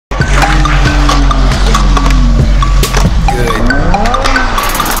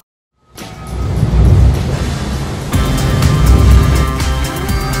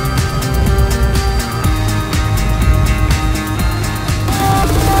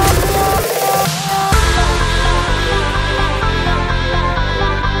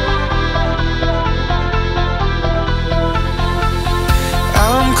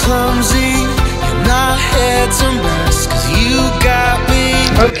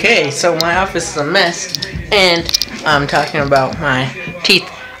Okay, so my office is a mess, and I'm talking about my teeth.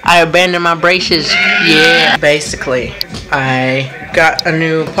 I abandoned my braces. Yeah, basically, I got a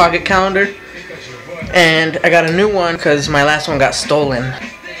new pocket calendar, and I got a new one because my last one got stolen,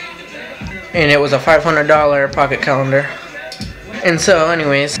 and it was a $500 pocket calendar. And so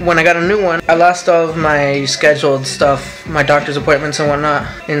anyways, when I got a new one, I lost all of my scheduled stuff, my doctor's appointments and whatnot.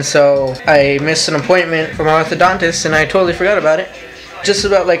 And so I missed an appointment for my orthodontist, and I totally forgot about it. Just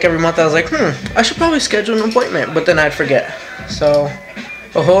about like every month I was like, I should probably schedule an appointment, but then I'd forget. So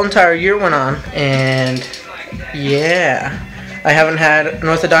a whole entire year went on, and yeah, I haven't had an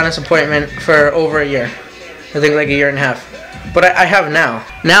orthodontist appointment for over a year. I think like a year and a half. But I have now.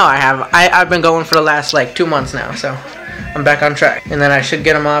 Now I have. I've been going for the last like 2 months now, so I'm back on track. And then I should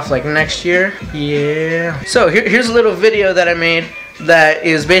get them off like next year. Yeah. So here's a little video that I made that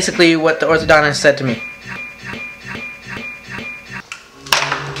is basically what the orthodontist said to me.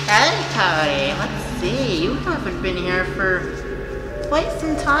 Hey Cody, let's see, you haven't been here for quite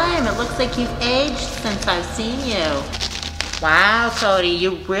some time. It looks like you've aged since I've seen you. Wow, Cody,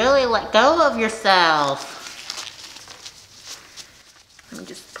 you really let go of yourself. Let me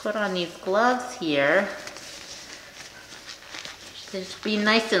just put on these gloves here. They should be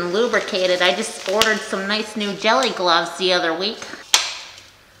nice and lubricated. I just ordered some nice new jelly gloves the other week.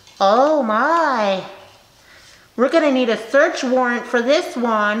 Oh my. We're gonna need a search warrant for this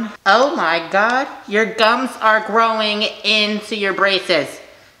one. Oh my God, your gums are growing into your braces.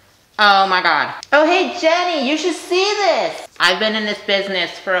 Oh my God. Oh hey Jenny, you should see this. I've been in this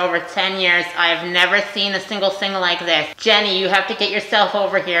business for over 10 years. I've never seen a single thing like this. Jenny, you have to get yourself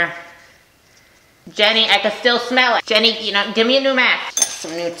over here. Jenny, I can still smell it. Jenny, give me a new mask. Got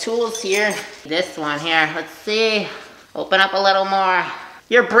some new tools here. This one here, let's see. Open up a little more.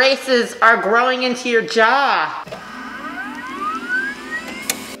 Your braces are growing into your jaw.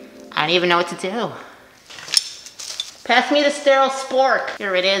 I don't even know what to do. Pass me the sterile spork.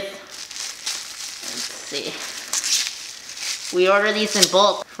 Here it is. Let's see. We order these in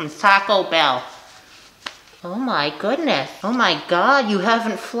bulk from Taco Bell. Oh my goodness. Oh my God, you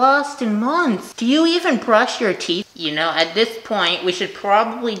haven't flossed in months. Do you even brush your teeth? At this point, we should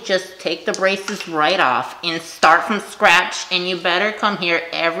probably just take the braces right off and start from scratch, and you better come here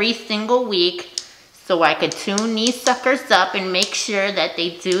every single week so I could tune these suckers up and make sure that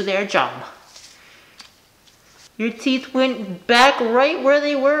they do their job. Your teeth went back right where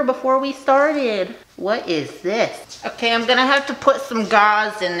they were before we started. What is this? Okay, I'm gonna have to put some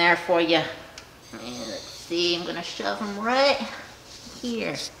gauze in there for you. Let's see, I'm gonna shove them right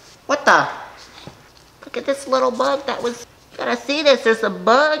here. What the? Look at this little bug that was, gotta see this, there's a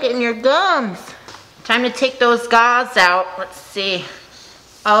bug in your gums. Time to take those gauze out. Let's see.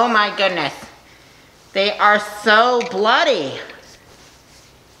 Oh my goodness. They are so bloody.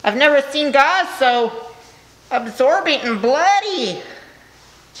 I've never seen gauze so absorbent and bloody.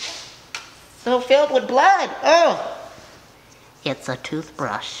 So filled with blood. Oh. It's a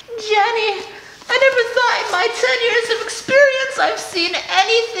toothbrush. Jenny, I never thought in my 10 years of experience I've seen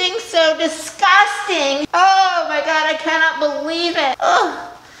anything so disgusting. Oh my God, I cannot believe it.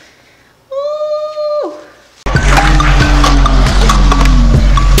 Oh. Ooh.